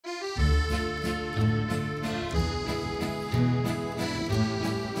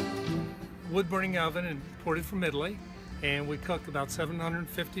wood burning oven imported from Italy, and we cook about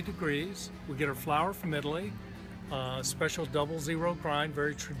 750 degrees. We get our flour from Italy, special 00 grind,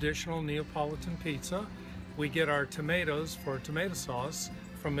 very traditional Neapolitan pizza. We get our tomatoes for tomato sauce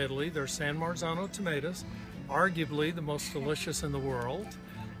from Italy. They're San Marzano tomatoes, arguably the most delicious in the world.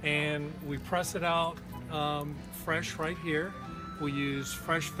 And we press it out fresh right here. We use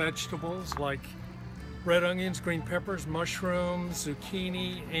fresh vegetables like red onions, green peppers, mushrooms,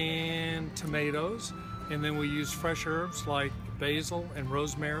 zucchini, and tomatoes. And then we use fresh herbs like basil and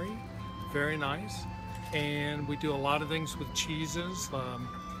rosemary. Very nice. And we do a lot of things with cheeses.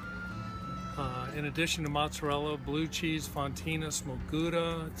 In addition to mozzarella, blue cheese, fontina, smoked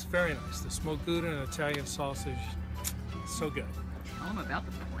Gouda. It's very nice. The smoked Gouda and Italian sausage, so good. Tell them about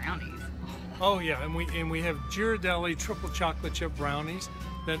the brownies. Oh yeah, and we have Ghirardelli triple chocolate chip brownies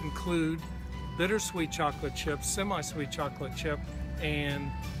that include bittersweet chocolate chip, semi-sweet chocolate chip,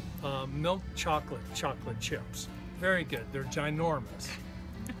 and milk chocolate chips. Very good. They're ginormous.